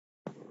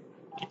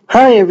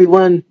Hi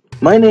everyone,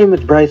 my name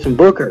is Bryson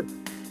Booker,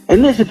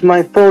 and this is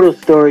my photo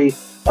story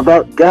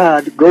about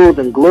God, Gold,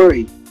 and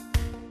Glory.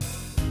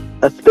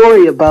 A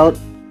story about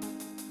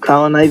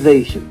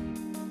colonization.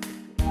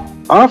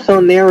 Also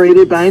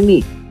narrated by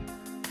me.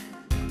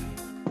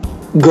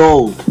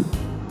 Gold.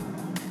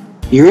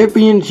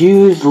 Europeans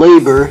used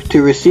labor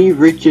to receive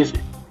riches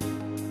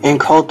and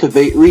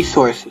cultivate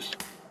resources.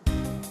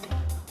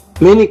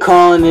 Many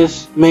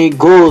colonists made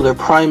gold their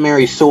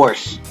primary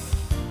source.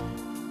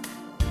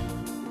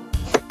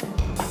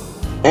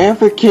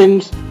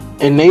 Africans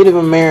and Native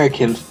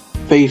Americans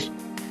faced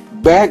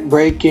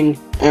backbreaking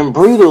and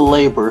brutal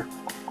labor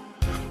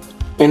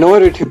in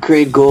order to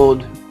create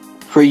gold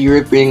for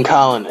European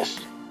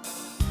colonists.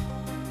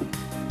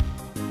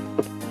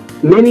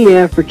 Many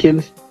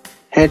Africans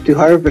had to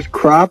harvest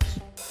crops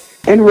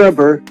and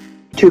rubber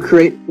to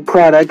create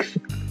products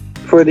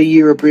for the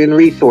European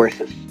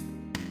resources.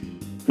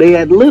 They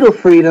had little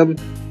freedom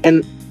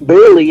and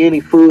barely any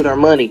food or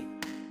money.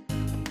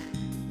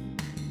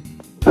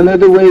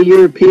 Another way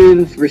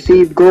Europeans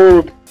received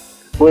gold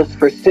was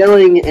for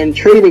selling and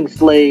trading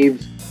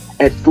slaves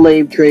at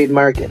slave trade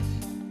markets.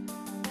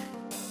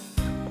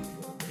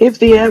 If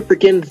the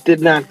Africans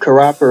did not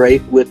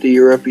cooperate with the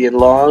European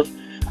laws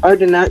or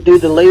did not do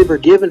the labor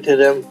given to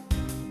them,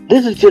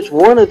 this is just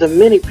one of the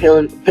many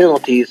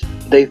penalties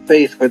they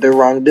faced for their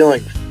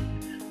wrongdoings.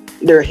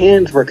 Their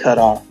hands were cut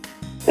off,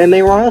 and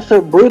they were also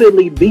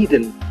brutally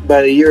beaten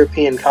by the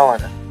European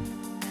colonists.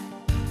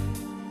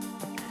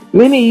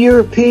 Many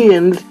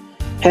Europeans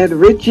had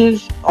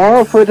riches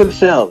all for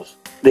themselves.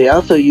 They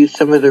also used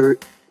some of the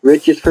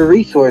riches for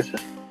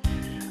resources.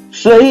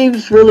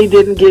 Slaves really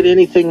didn't get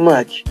anything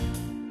much.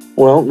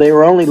 Well, they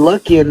were only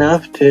lucky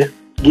enough to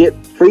get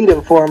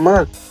freedom for a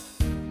month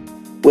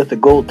with a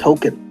gold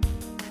token.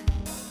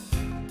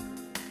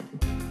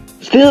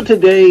 Still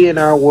today in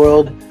our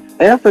world,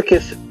 Africa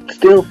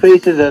still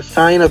faces a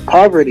sign of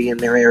poverty in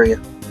their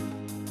area.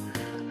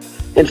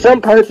 In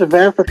some parts of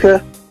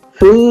Africa,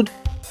 food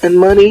and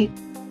money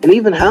and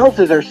even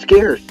houses are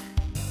scarce.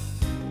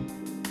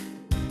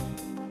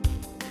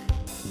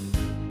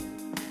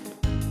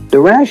 The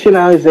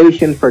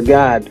rationalization for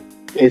God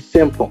is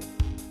simple.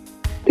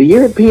 The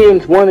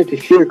Europeans wanted to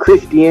share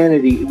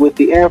Christianity with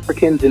the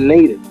Africans and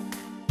natives,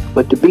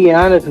 but to be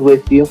honest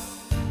with you,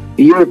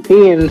 the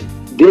Europeans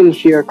didn't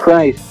share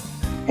Christ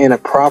in a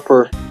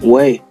proper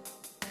way.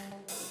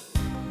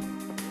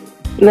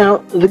 Now,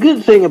 the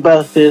good thing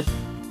about this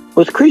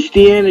was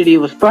Christianity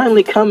was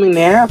finally coming to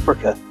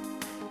Africa.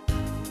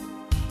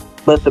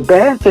 But the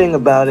bad thing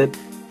about it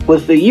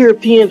was the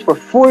Europeans were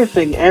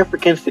forcing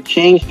Africans to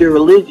change their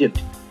religion,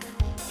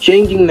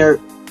 changing their,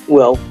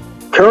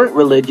 current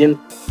religion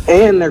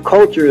and their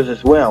cultures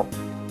as well,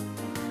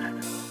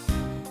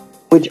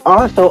 which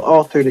also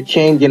altered a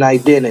change in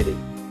identity.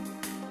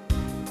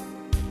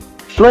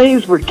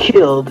 Slaves were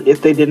killed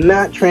if they did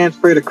not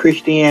transfer to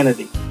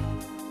Christianity,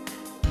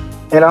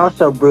 and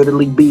also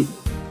brutally beaten.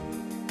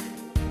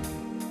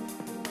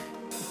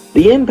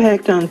 The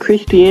impact on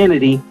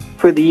Christianity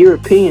for the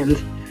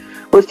Europeans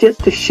was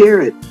just to share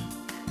it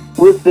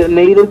with the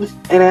natives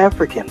and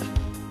Africans.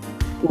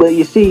 But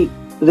you see,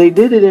 they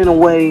did it in a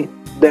way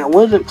that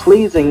wasn't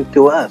pleasing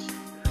to us,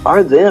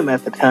 or them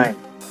at the time.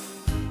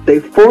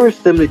 They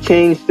forced them to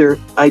change their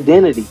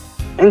identity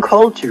and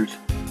cultures.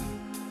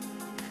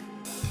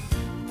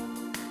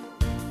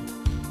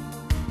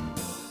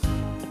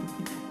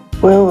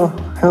 Well,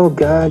 how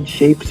God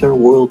shapes our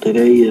world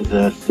today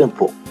is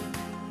simple.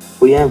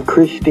 We have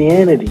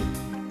Christianity.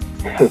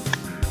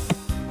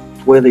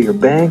 Whether you're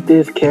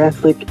Baptist,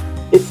 Catholic,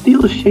 it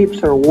still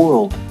shapes our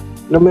world,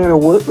 no matter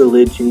what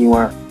religion you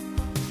are.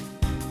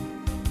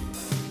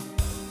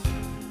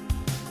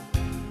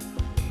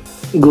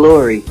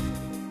 Glory.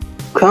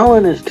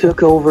 Colonists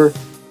took over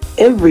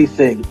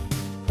everything.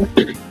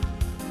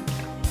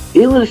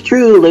 It was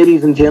true,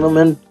 ladies and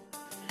gentlemen.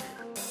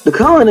 The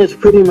colonists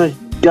pretty much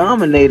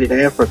dominated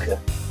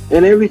Africa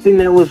and everything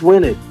that was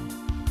in it.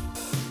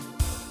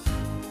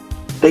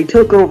 They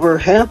took over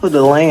half of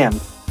the land,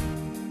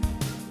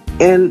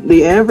 and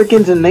the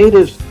Africans and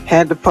natives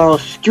had to follow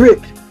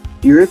strict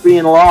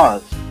European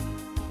laws.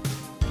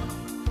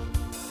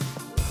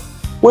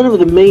 One of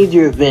the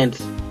major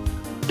events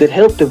that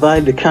helped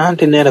divide the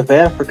continent of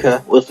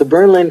Africa was the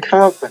Berlin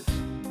Conference,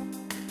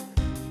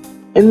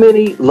 and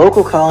many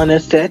local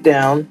colonists sat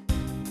down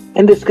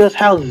and discussed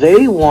how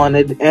they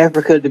wanted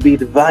Africa to be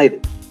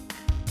divided.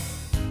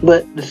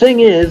 But the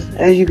thing is,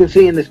 as you can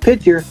see in this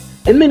picture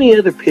and many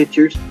other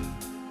pictures,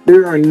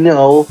 there are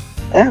no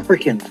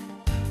Africans.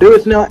 There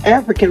was no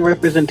African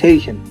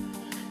representation.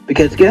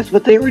 Because guess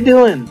what they were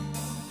doing?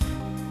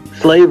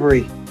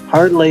 Slavery,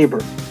 hard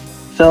labor.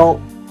 So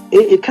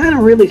it kind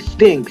of really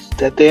stinks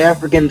that the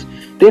Africans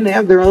didn't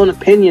have their own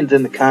opinions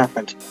in the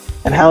conference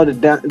and how to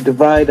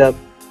divide up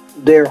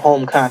their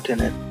home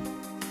continent.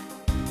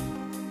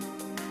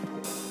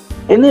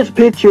 In this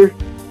picture,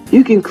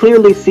 you can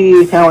clearly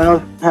see how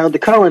the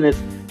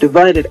colonists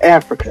divided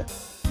Africa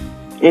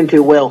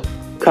into,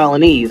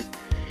 colonies.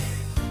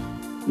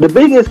 The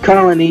biggest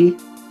colony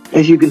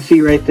as you can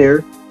see right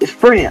there, is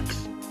France.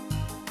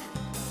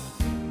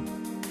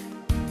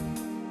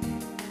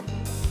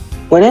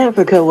 When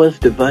Africa was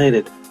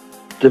divided,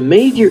 the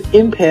major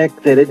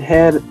impact that it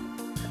had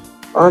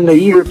on the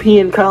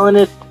European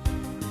colonists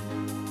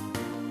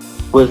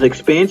was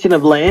expansion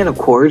of land, of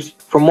course,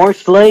 for more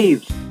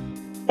slaves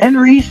and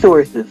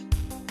resources,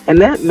 and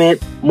that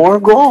meant more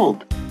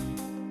gold.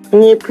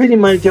 And it pretty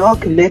much all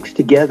connects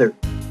together.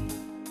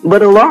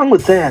 But along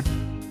with that,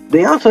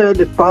 they also had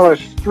to follow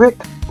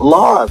strict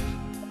laws.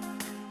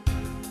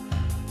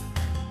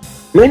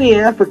 Many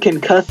African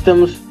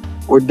customs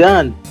were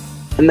done,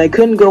 and they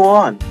couldn't go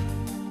on.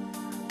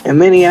 And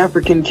many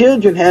African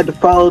children had to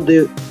follow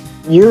the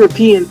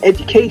European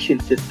education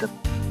system.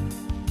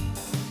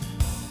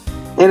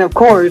 And of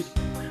course,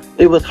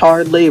 it was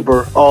hard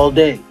labor all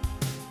day.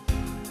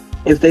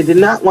 If they did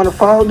not want to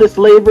follow this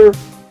labor,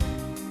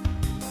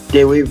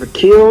 they were either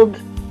killed,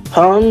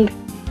 hung,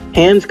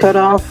 hands cut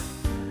off,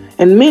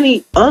 and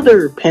many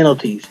other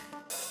penalties.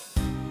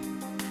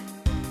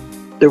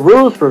 The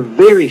rules were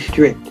very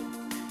strict.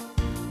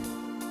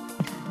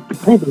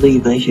 I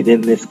believe I should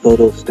end this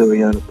photo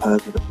story on a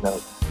positive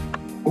note.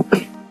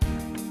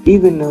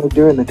 Even though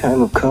during the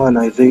time of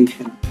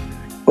colonization,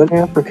 when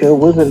Africa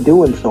wasn't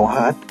doing so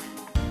hot,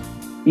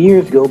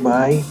 years go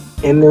by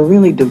and they're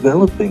really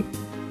developing.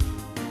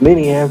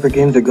 Many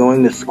Africans are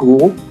going to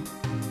school,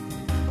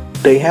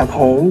 they have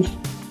homes,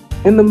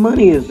 and the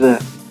money is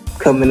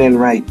coming in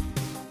right.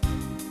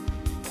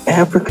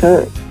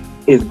 Africa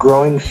is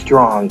growing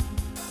strong.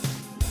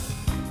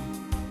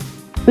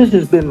 This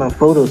has been my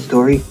photo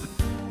story.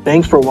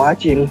 Thanks for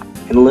watching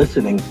and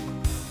listening.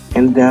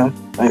 And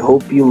I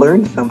hope you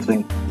learned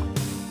something.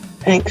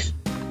 Thanks.